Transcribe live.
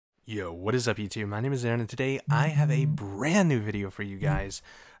Yo, what is up YouTube? My name is Aaron and today I have a brand new video for you guys.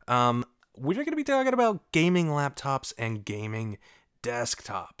 We're going to be talking about gaming laptops and gaming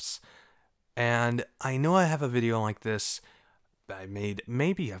desktops. And I know I have a video like this that I made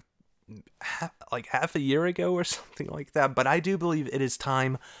maybe half a year ago or something like that, but I do believe it is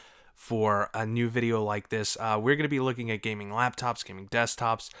time for a new video like this. We're going to be looking at gaming laptops, gaming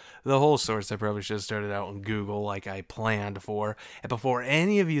desktops, the whole source. I probably should have started out on Google like I planned for. And before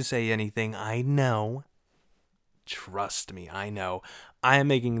any of you say anything, I know, trust me, I know, I am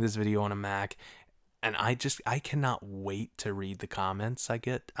making this video on a Mac, and I cannot wait to read the comments I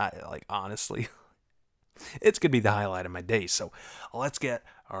get. Honestly, it's going to be the highlight of my day. So let's get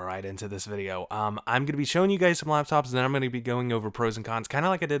right into this video. I'm going to be showing you guys some laptops, and then I'm going to be going over pros and cons, kind of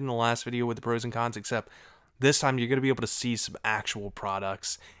like I did in the last video with the pros and cons, except this time you're going to be able to see some actual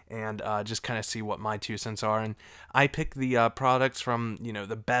products and just kind of see what my 2 cents are. And I pick the products from,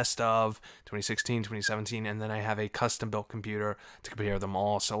 the best of 2016, 2017, and then I have a custom built computer to compare them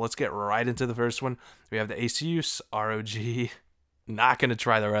all. So let's get right into the first one. We have the Asus ROG. Not going to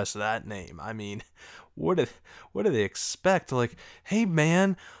try the rest of that name. I mean, what do they expect? Like, hey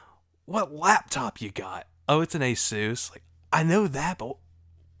man, what laptop you got? Oh, it's an Asus. Like, I know that, but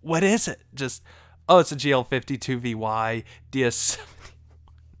what is it? Just, oh, it's a GL52VY DS70.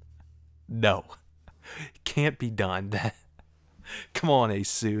 No, can't be done. That, come on,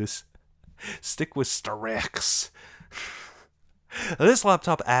 Asus, stick with Starix. This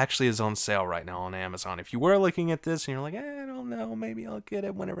laptop actually is on sale right now on Amazon. If you were looking at this and you're like, I don't know, maybe I'll get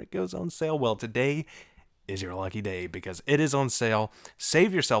it whenever it goes on sale. Well, today is your lucky day because it is on sale.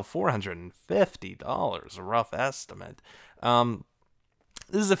 Save yourself $450, a rough estimate.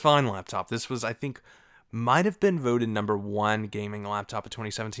 This is a fine laptop. This was, I think, might have been voted #1 gaming laptop of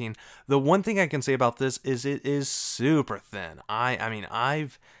 2017. The one thing I can say about this is it is super thin.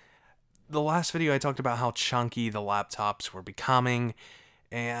 The last video I talked about how chunky the laptops were becoming,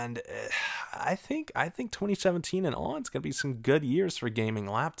 and I think 2017 and on is going to be some good years for gaming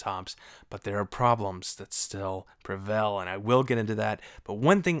laptops, but there are problems that still prevail, and I will get into that. But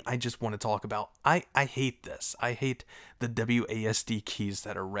one thing I just want to talk about, I hate this. I hate the WASD keys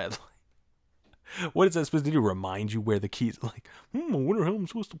that are red. What is that supposed to do? Remind you where the keys? Like, I wonder how I'm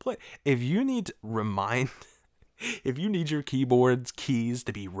supposed to play. If you need your keyboard's keys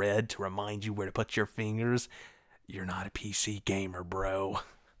to be red to remind you where to put your fingers, you're not a PC gamer, bro.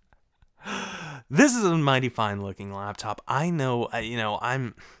 This is a mighty fine looking laptop. I know,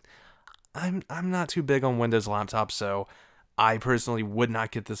 I'm not too big on Windows laptops, so I personally would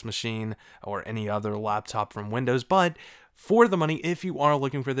not get this machine or any other laptop from Windows, but for the money, if you are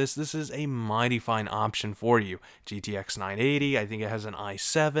looking for this, this is a mighty fine option for you. GTX 980, I think it has an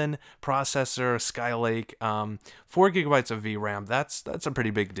i7 processor, Skylake, 4 gigabytes of VRAM. That's a pretty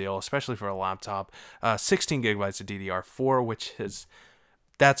big deal, especially for a laptop. 16 gigabytes of DDR4, which is,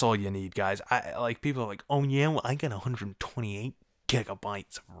 that's all you need, guys. People are like, oh yeah, well, I got 128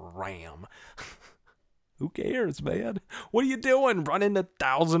 gigabytes of RAM. Who cares, man? What are you doing? Running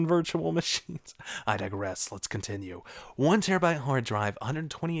 1,000 virtual machines? I digress. Let's continue. 1 terabyte hard drive,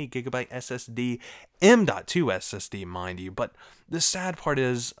 128 gigabyte SSD, M.2 SSD, mind you. But the sad part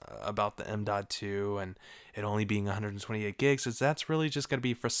is about the M.2 and it only being 128 gigs is that's really just going to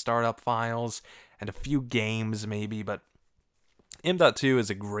be for startup files and a few games maybe. But M.2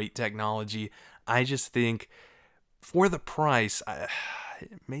 is a great technology. I just think for the price,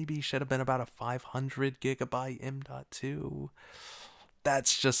 maybe should have been about a 500 gigabyte M.2.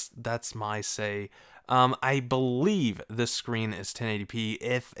 That's my say. I believe this screen is 1080p.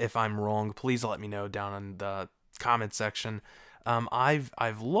 If I'm wrong, please let me know down in the comment section.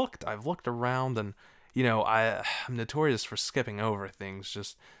 I've looked around, and I'm notorious for skipping over things,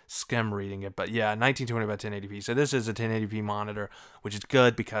 just skim reading it. But yeah, 1920 by 1080p. So this is a 1080p monitor, which is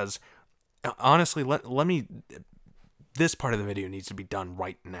good because honestly, this part of the video needs to be done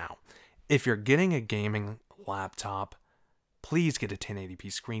right now. If you're getting a gaming laptop, please get a 1080p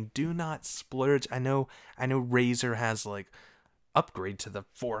screen. Do not splurge. I know Razer has upgrade to the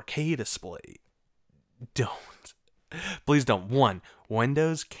 4K display. Don't. Please don't. One,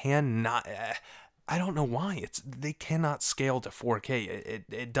 Windows cannot, I don't know why. They cannot scale to 4K.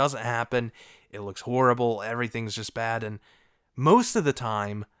 It doesn't happen. It looks horrible. Everything's just bad, and most of the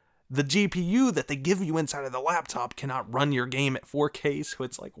time the GPU that they give you inside of the laptop cannot run your game at 4K, so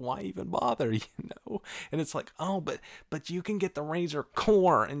it's like, why even bother, And it's like, oh, but you can get the Razer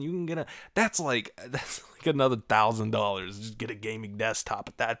Core, and you can get that's like another $1,000. Just get a gaming desktop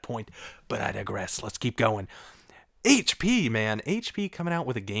at that point. But I digress. Let's keep going. HP, man. HP coming out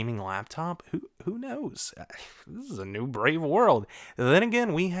with a gaming laptop? who knows? This is a new brave world. Then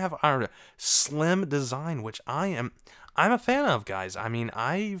again, we have our slim design, which I'm a fan of, guys. I mean,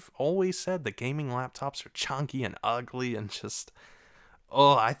 I've always said that gaming laptops are chunky and ugly and just,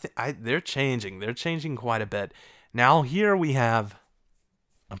 oh, they're changing. They're changing quite a bit. Now here we have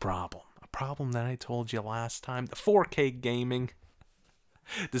a problem that I told you last time, the 4K gaming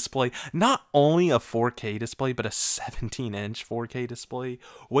display. Not only a 4K display, but a 17-inch 4K display.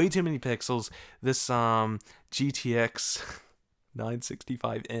 Way too many pixels. This GTX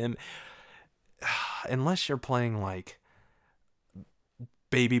 965M, unless you're playing like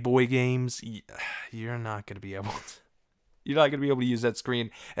baby boy games, you're not going to be able to. You're not going to be able to use that screen,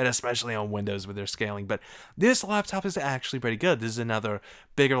 and especially on Windows with their scaling. But this laptop is actually pretty good. This is another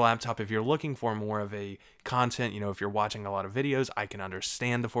bigger laptop if you're looking for more of a content. You know, if you're watching a lot of videos, I can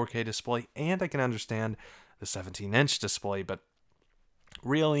understand the 4K display, and I can understand the 17-inch display. But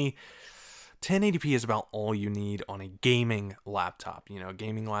really, 1080p is about all you need on a gaming laptop. You know, a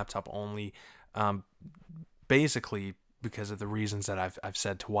gaming laptop only, basically because of the reasons that I've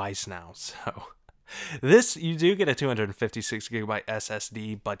said twice now. So this, you do get a 256 gigabyte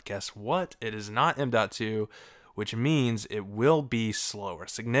SSD, but guess what? It is not M.2, which means it will be slower,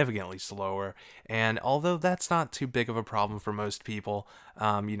 significantly slower. And although that's not too big of a problem for most people,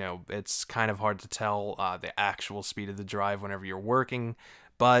 you know, it's kind of hard to tell the actual speed of the drive whenever you're working.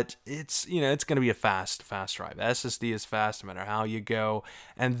 But it's, you know, it's going to be a fast drive. SSD is fast no matter how you go.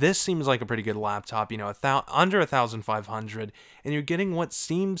 And this seems like a pretty good laptop, you know, under 1,500. And you're getting what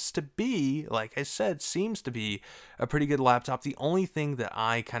seems to be, like I said, seems to be a pretty good laptop. The only thing that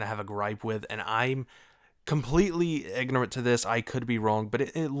I kind of have a gripe with, and I'm completely ignorant to this, I could be wrong, but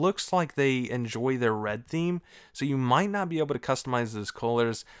it looks like they enjoy their red theme. So you might not be able to customize those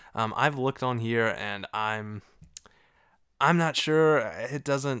colors. I've looked on here and I'm not sure. It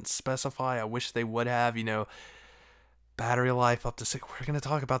doesn't specify. I wish they would have, you know, battery life up to 6. We're going to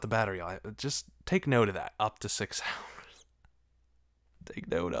talk about the battery life. Just take note of that. Up to 6 hours. Take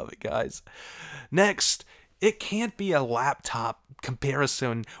note of it, guys. Next, it can't be a laptop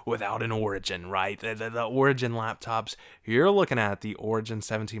comparison without an Origin, right? The Origin laptops, you're looking at the Origin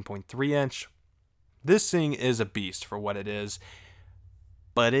 17.3 inch. This thing is a beast for what it is,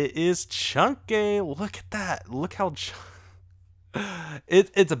 but it is chunky. Look at that. Look how chunky.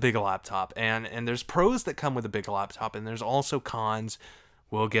 It's a big laptop, and there's pros that come with a big laptop, and there's also cons.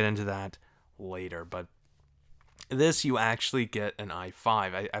 We'll get into that later, but this, you actually get an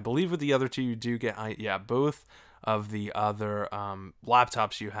i5. I believe with the other two you do get both of the other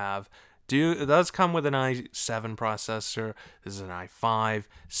laptops you have it does come with an i7 processor. This is an i5,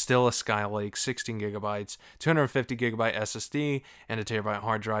 still a Skylake, 16 gigabytes, 250 gigabyte SSD, and a terabyte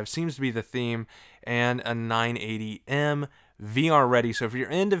hard drive. Seems to be the theme, and a 980M VR ready. So if you're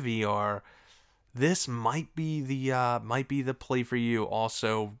into VR, this might be the play for you.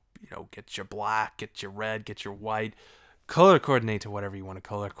 Also, you know, get your black, get your red, get your white, color coordinate to whatever you want to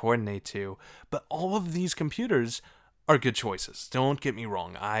color coordinate to. But all of these computers are good choices. Don't get me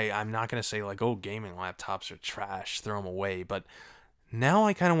wrong. I'm not going to say like, oh, gaming laptops are trash, throw them away. But now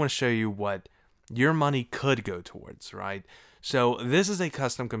I kind of want to show you what your money could go towards, right? So this is a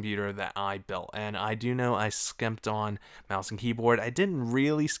custom computer that I built, and I do know I skimped on mouse and keyboard. I didn't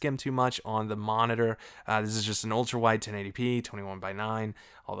really skim too much on the monitor. This is just an ultra-wide 1080p, 21:9,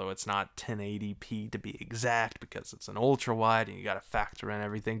 although it's not 1080p to be exact because it's an ultra-wide and you got to factor in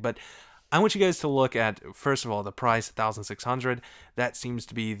everything. But I want you guys to look at, first of all, the price, $1,600. That seems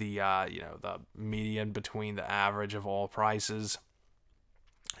to be the the median between the average of all prices.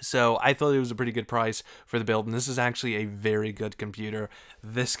 So I thought it was a pretty good price for the build, and this is actually a very good computer.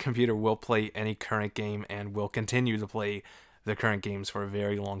 This computer will play any current game and will continue to play the current games for a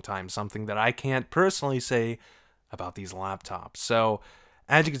very long time, something that I can't personally say about these laptops. So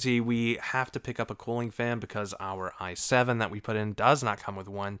as you can see, we have to pick up a cooling fan because our i7 that we put in does not come with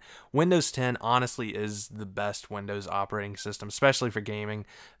one. Windows 10 honestly is the best Windows operating system, especially for gaming.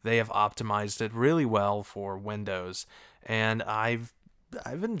 They have optimized it really well for Windows, and I've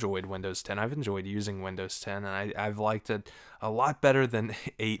enjoyed Windows 10. I've enjoyed using Windows 10, and I've liked it a lot better than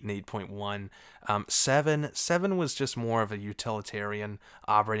 8 and 8.1. 7 was just more of a utilitarian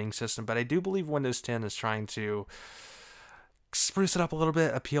operating system, but I do believe Windows 10 is trying to spruce it up a little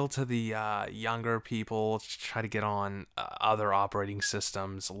bit, appeal to the younger people, try to get on other operating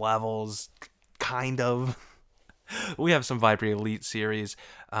systems, levels, kind of. We have some Viper Elite series,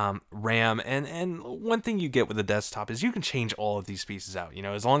 RAM, and one thing you get with the desktop is you can change all of these pieces out. You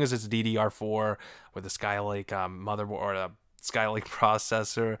know, as long as it's DDR4 with a Skylake motherboard or a Skylake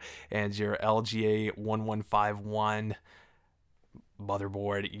processor and your LGA 1151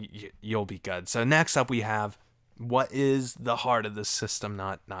 motherboard, you'll be good. So next up we have what is the heart of the system,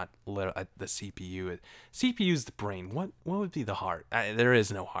 not the CPU. CPU is the brain. What would be the heart? There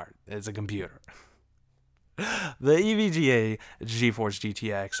is no heart. It's a computer. The EVGA GeForce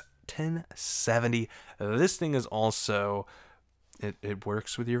GTX 1070. This thing is also, it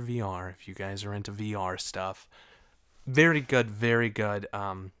works with your VR if you guys are into VR stuff. Very good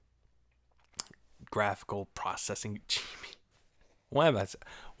graphical processing. Why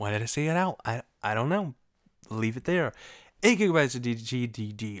did I say it out? I don't know. Leave it there. 8 gigabytes of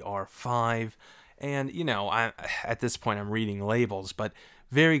GDDR5, and you know, at this point I'm reading labels, but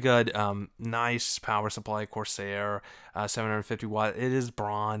very good. Nice power supply, Corsair, 750 watt. It is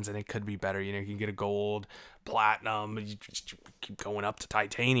bronze, and it could be better. You know, you can get a gold, platinum. You just keep going up to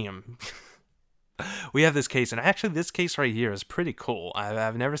titanium. We have this case, and actually this case right here is pretty cool.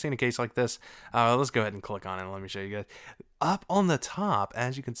 I've never seen a case like this. Let's go ahead and click on it and let me show you guys. Up on the top,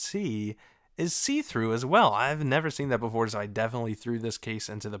 as you can see, is see-through as well. I've never seen that before, so I definitely threw this case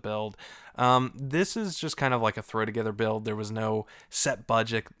into the build. This is just kind of like a throw-together build. There was no set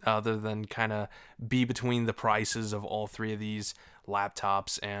budget other than kind of be between the prices of all three of these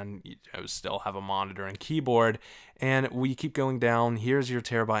laptops, and you know, still have a monitor and keyboard. And we keep going down. Here's your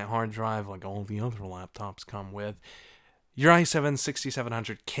terabyte hard drive, like all the other laptops come with. Your i7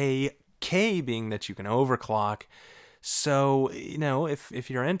 6700K, K being that you can overclock. So, you know, if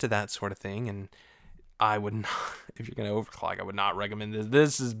you're into that sort of thing, and I would not, if you're going to overclock, I would not recommend this.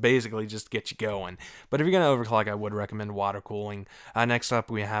 This is basically just to get you going. But if you're going to overclock, I would recommend water cooling. Next up,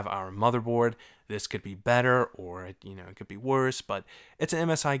 we have our motherboard. This could be better, or, you know, it could be worse, but it's an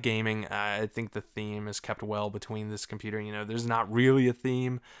MSI gaming. I think the theme is kept well between this computer. You know, there's not really a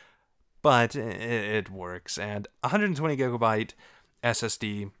theme, but it works. And 120 gigabyte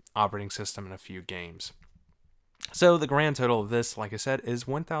SSD operating system and a few games. So the grand total of this, like I said, is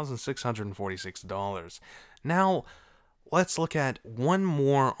 $1,646. Now, let's look at one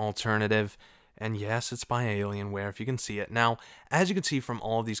more alternative, and yes, it's by Alienware, if you can see it. Now, as you can see from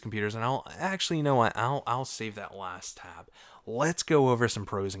all of these computers, and I'll actually, you know what, I'll save that last tab. Let's go over some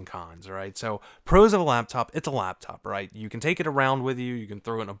pros and cons, all right? So, pros of a laptop, it's a laptop, right? You can take it around with you, you can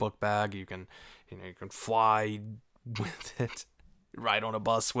throw it in a book bag, you can fly with it, ride on a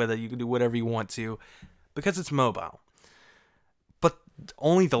bus with it, you can do whatever you want to, because it's mobile. But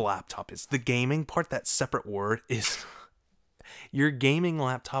only the laptop is. The gaming part, that separate word, is your gaming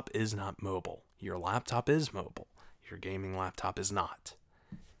laptop is not mobile. Your laptop is mobile. Your gaming laptop is not.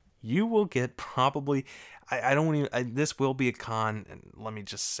 You will get probably, I don't even, this will be a con, and let me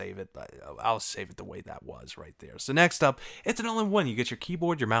just save it. I'll save it the way that was right there. So next up, it's an all-in-one. You get your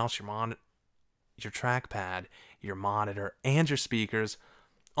keyboard, your mouse, your trackpad, your monitor, and your speakers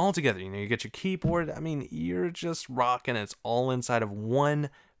all together. You know, you get your keyboard. I mean, you're just rocking. It's all inside of one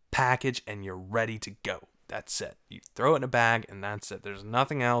package, and you're ready to go. That's it. You throw it in a bag, and that's it. There's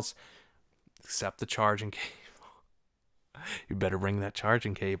nothing else except the charging cable. You better bring that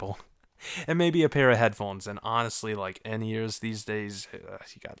charging cable. And maybe a pair of headphones. And honestly, like in-ears these days,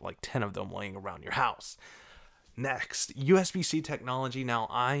 you got like 10 of them laying around your house. Next, USB-C technology. Now,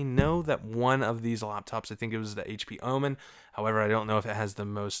 I know that one of these laptops, I think it was the HP Omen. However, I don't know if it has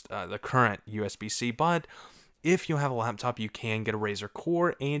the current USB-C, but if you have a laptop, you can get a Razer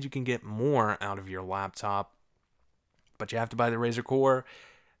Core, and you can get more out of your laptop. But you have to buy the Razer Core,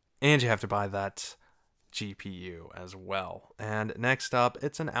 and you have to buy that GPU as well. And next up,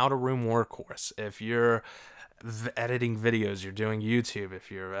 it's an out-of-room workhorse. If you're editing videos, you're doing YouTube,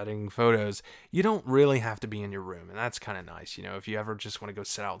 if you're editing photos, you don't really have to be in your room, and that's kind of nice. You know, if you ever just want to go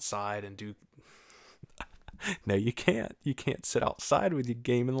sit outside and do no, you can't sit outside with your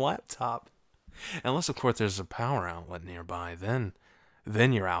gaming laptop unless of course there's a power outlet nearby. Then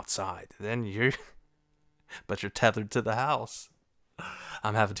you're outside, but you're tethered to the house.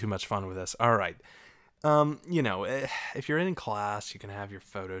 I'm having too much fun with this. All right, you know, if you're in class, you can have your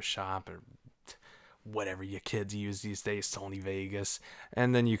Photoshop or whatever your kids use these days, Sony Vegas,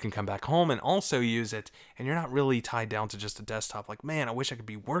 and then you can come back home and also use it, and you're not really tied down to just a desktop like, man, I wish I could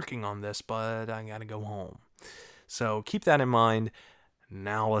be working on this, but I gotta go home. So keep that in mind.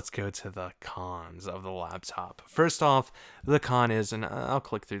 Now let's go to the cons of the laptop. First off, the con is, and I'll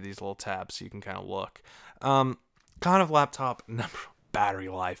click through these little tabs so you can kind of look. Con of laptop, battery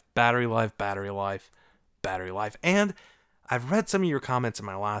life, and I've read some of your comments in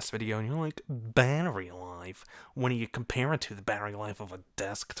my last video, and you're like, battery life? When you compare it to the battery life of a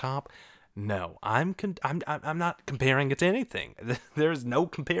desktop? No, I'm not comparing it to anything. There's no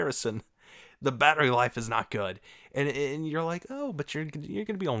comparison. The battery life is not good. And you're like, oh, but you're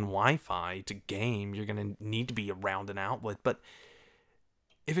gonna be on Wi-Fi to game. You're gonna need to be around an outlet. But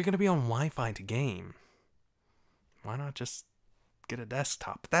if you're going to be on Wi-Fi to game, why not just get a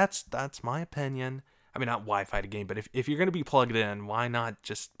desktop? That's my opinion. I mean, not Wi-Fi to game, but if you're going to be plugged in, why not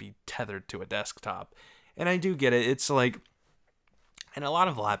just be tethered to a desktop? And I do get it. It's like, and a lot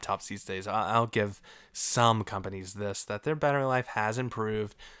of laptops these days, I'll give some companies this, that their battery life has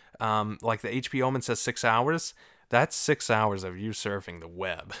improved. Like the HP Omen says 6 hours. That's 6 hours of you surfing the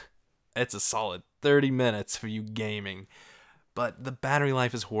web. It's a solid 30 minutes for you gaming. But the battery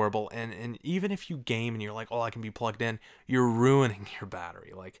life is horrible, and even if you game and you're like, oh, I can be plugged in, you're ruining your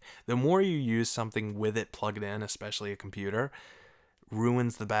battery. Like, the more you use something with it plugged in, especially a computer,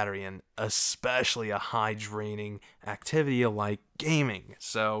 ruins the battery, and especially a high-draining activity like gaming.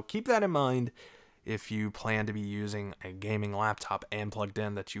 So keep that in mind if you plan to be using a gaming laptop and plugged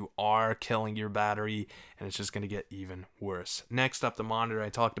in, that you are killing your battery, and it's just going to get even worse. Next up, the monitor. I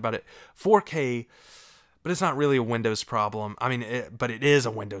talked about it. 4K... but it's not really a Windows problem. I mean, but it is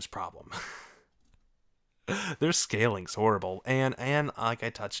a Windows problem. Their scaling's horrible. And like I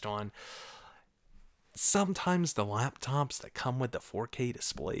touched on, sometimes the laptops that come with the 4K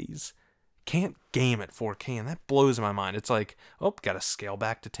displays can't game at 4K, and that blows my mind. It's like, oh, gotta scale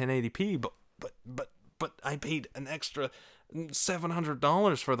back to 1080p, but I paid an extra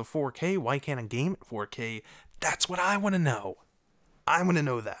 $700 for the 4K. Why can't I game at 4K? That's what I want to know. I want to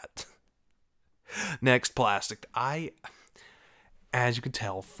know that. Next, plastic. As you can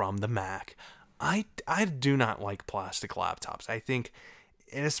tell from the Mac, I do not like plastic laptops. I think,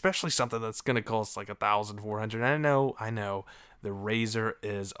 and especially something that's going to cost like $1,400. I know, the Razer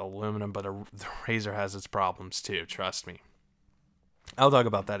is aluminum, but the Razer has its problems too. Trust me. I'll talk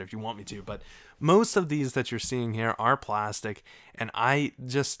about that if you want me to. But most of these that you're seeing here are plastic, and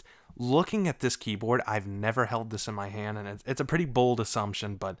looking at this keyboard, I've never held this in my hand, and it's a pretty bold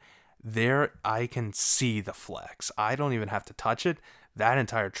assumption, but there I can see the flex. I don't even have to touch it. That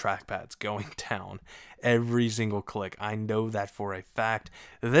entire trackpad's going down every single click. I know that for a fact.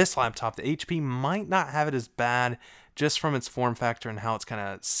 This laptop, the HP, might not have it as bad just from its form factor and how it's kind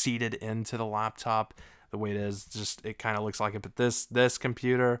of seated into the laptop. The way it is, just it kind of looks like it. But this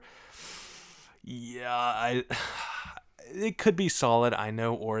computer, yeah, it could be solid. I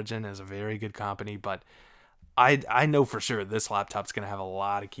know Origin is a very good company, but I know for sure this laptop's going to have a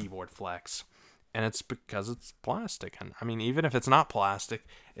lot of keyboard flex, and it's because it's plastic. And I mean, even if it's not plastic,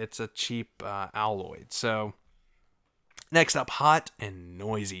 it's a cheap alloy. So next up, hot and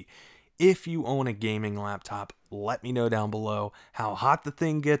noisy. If you own a gaming laptop, let me know down below how hot the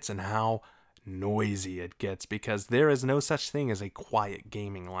thing gets and how noisy it gets, because there is no such thing as a quiet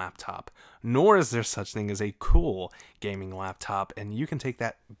gaming laptop, nor is there such thing as a cool gaming laptop, and you can take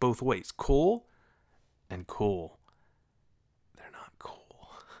that both ways. Cool and cool. They're not cool.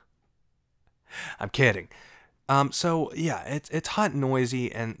 I'm kidding. So yeah, it's hot and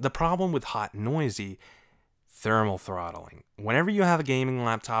noisy, and the problem with hot and noisy, thermal throttling. Whenever you have a gaming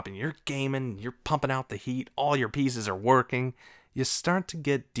laptop and you're gaming, you're pumping out the heat, all your pieces are working, you start to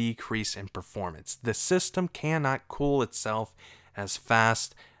get decrease in performance. The system cannot cool itself as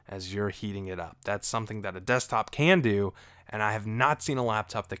fast as you're heating it up. That's something that a desktop can do, and I have not seen a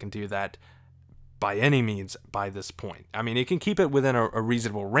laptop that can do that by any means by this point. I mean, it can keep it within a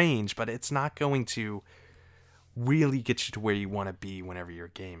reasonable range, but it's not going to really get you to where you want to be whenever you're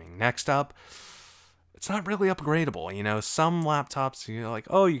gaming. Next up, it's not really upgradable. You know, some laptops, you know, like,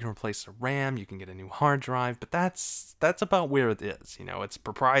 oh, you can replace the RAM, you can get a new hard drive, but that's about where it is. You know, it's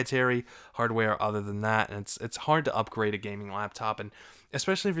proprietary hardware other than that, and it's hard to upgrade a gaming laptop, and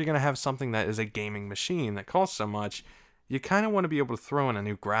especially if you're going to have something that is a gaming machine that costs so much, you kind of want to be able to throw in a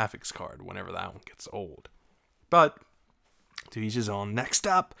new graphics card whenever that one gets old. But to each his own. Next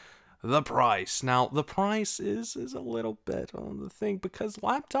up, the price. Now, the price is a little bit on the thing because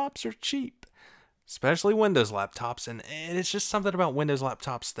laptops are cheap, especially Windows laptops, and it's just something about Windows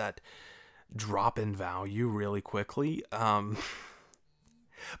laptops that drop in value really quickly.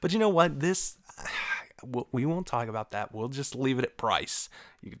 But you know what? We won't talk about that. We'll just leave it at price.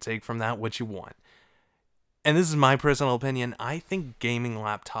 You can take from that what you want. And this is my personal opinion. I think gaming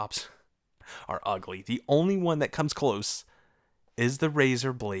laptops are ugly. The only one that comes close is the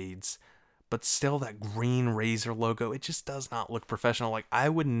Razer Blades, but still that green Razer logo, it just does not look professional. Like, I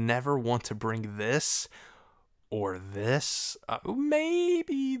would never want to bring this or this.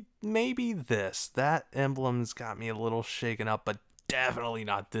 Maybe this. That emblem's got me a little shaken up, but definitely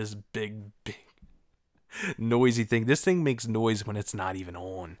not this big noisy thing. This thing makes noise when it's not even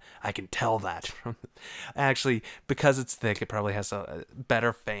on. I can tell that. Actually, because it's thick, it probably has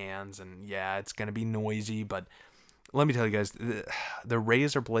better fans, and yeah, it's going to be noisy, but let me tell you guys, the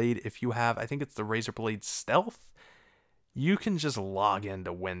Razer Blade, if you have, I think it's the Razer Blade Stealth, you can just log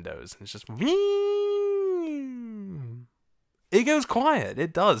into Windows and it's just it goes quiet.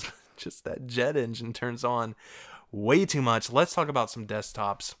 It does. Just that jet engine turns on way too much. Let's talk about some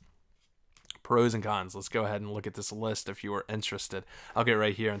desktops. Pros and cons. Let's go ahead and look at this list if you are interested. I'll get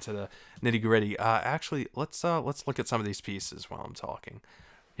right here into the nitty gritty. Actually, let's look at some of these pieces while I'm talking.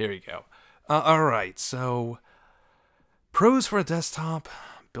 Here you go. All right. So, pros for a desktop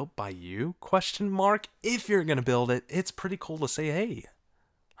built by you? Question mark. If you're gonna build it, it's pretty cool to say, hey,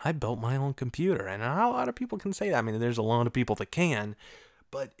 I built my own computer, and not a lot of people can say that. I mean, there's a lot of people that can.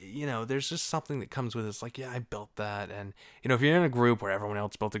 But, you know, there's just something that comes with it. It's like, yeah, I built that. And, you know, if you're in a group where everyone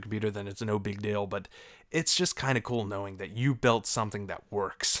else built a computer, then it's no big deal. But it's just kind of cool knowing that you built something that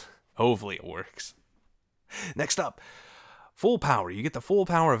works. Hopefully it works. Next up, full power. You get the full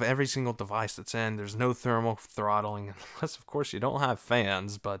power of every single device that's in. There's no thermal throttling. Unless, of course, you don't have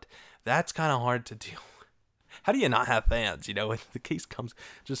fans. But that's kind of hard to deal with. How do you not have fans? You know, the case comes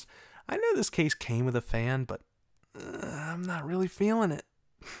just... I know this case came with a fan, but I'm not really feeling it.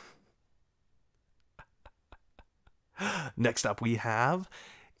 Next up, we have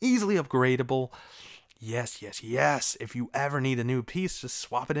easily upgradable. Yes, yes, yes. If you ever need a new piece, just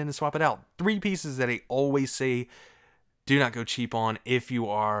swap it in and swap it out. 3 pieces that I always say do not go cheap on if you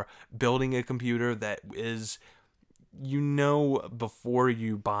are building a computer that is, you know, before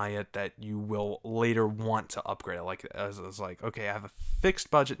you buy it that you will later want to upgrade it. Like, as like, okay, I have a fixed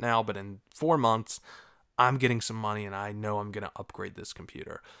budget now, but in 4 months, I'm getting some money and I know I'm going to upgrade this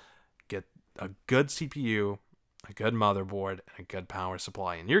computer. Get a good CPU, a good motherboard, and a good power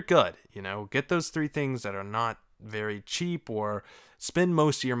supply, and you're good. You know, get those 3 things that are not very cheap, or spend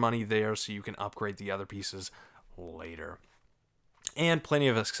most of your money there so you can upgrade the other pieces later. And plenty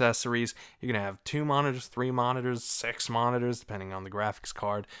of accessories. You're going to have 2 monitors, 3 monitors, 6 monitors, depending on the graphics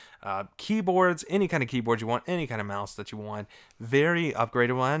card. Keyboards, any kind of keyboard you want, any kind of mouse that you want. Very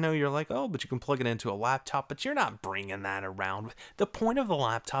upgradable. I know you're like, oh, but you can plug it into a laptop, but you're not bringing that around. The point of the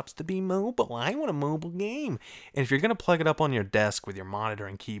laptop's to be mobile. I want a mobile game. And if you're going to plug it up on your desk with your monitor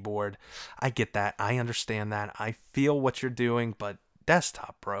and keyboard, I get that. I understand that. I feel what you're doing, but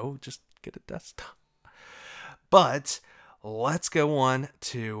desktop, bro. Just get a desktop. But... let's go on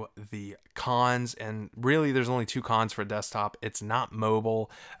to the cons, and really there's only 2 cons for a desktop. It's not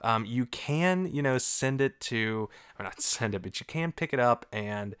mobile. You can, you know, send it to, or not send it, but you can pick it up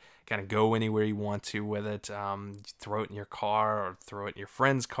and kind of go anywhere you want to with it. Throw it in your car or throw it in your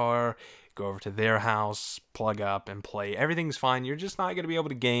friend's car, go over to their house, plug up and play. Everything's fine. You're just not going to be able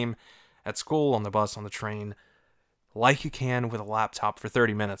to game at school, on the bus, on the train, like you can with a laptop for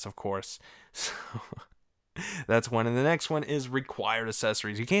 30 minutes, of course. So... that's one. And the next one is required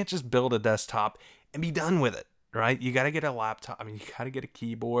accessories. You can't just build a desktop and be done with it, right? You got to get a laptop. I mean, you got to get a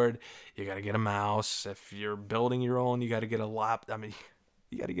keyboard. You got to get a mouse. If you're building your own, you got to get a laptop. I mean,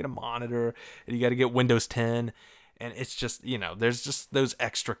 you got to get a monitor, and you got to get Windows 10. And it's just, you know, there's just those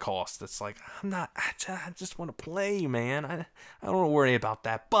extra costs. That's like, I just want to play, man. I don't want to worry about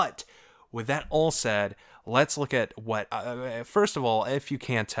that. But with that all said, let's look at what, first of all, if you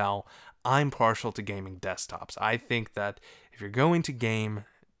can't tell, I'm partial to gaming desktops. I think that if you're going to game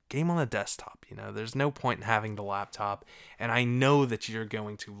on a desktop. You know, there's no point in having the laptop. And I know that you're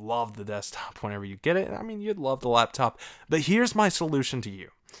going to love the desktop whenever you get it. I mean, you'd love the laptop. But here's my solution to you.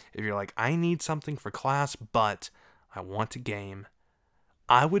 If you're like, I need something for class, but I want to game,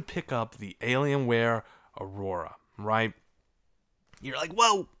 I would pick up the Alienware Aurora, right? You're like,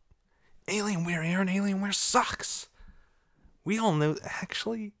 whoa, Alienware, Aaron, Alienware sucks. We all know,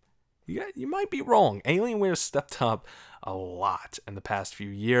 actually... you might be wrong. Alienware stepped up a lot in the past few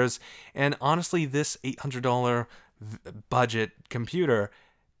years. And honestly, this $800 budget computer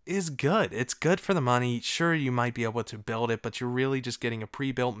is good. It's good for the money. Sure, you might be able to build it, but you're really just getting a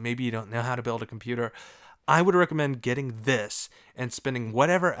pre-built. Maybe you don't know how to build a computer. I would recommend getting this and spending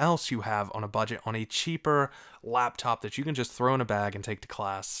whatever else you have on a budget on a cheaper laptop that you can just throw in a bag and take to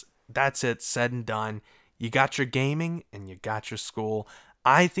class. That's it. Said and done. You got your gaming and you got your school.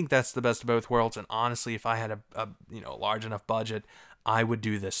 I think that's the best of both worlds, and honestly, if I had a large enough budget, I would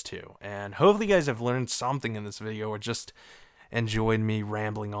do this too. And hopefully you guys have learned something in this video, or just enjoyed me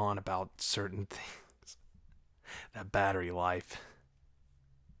rambling on about certain things. That battery life.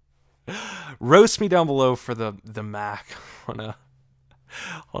 Roast me down below for the Mac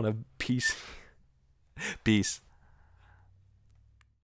on a piece. Peace.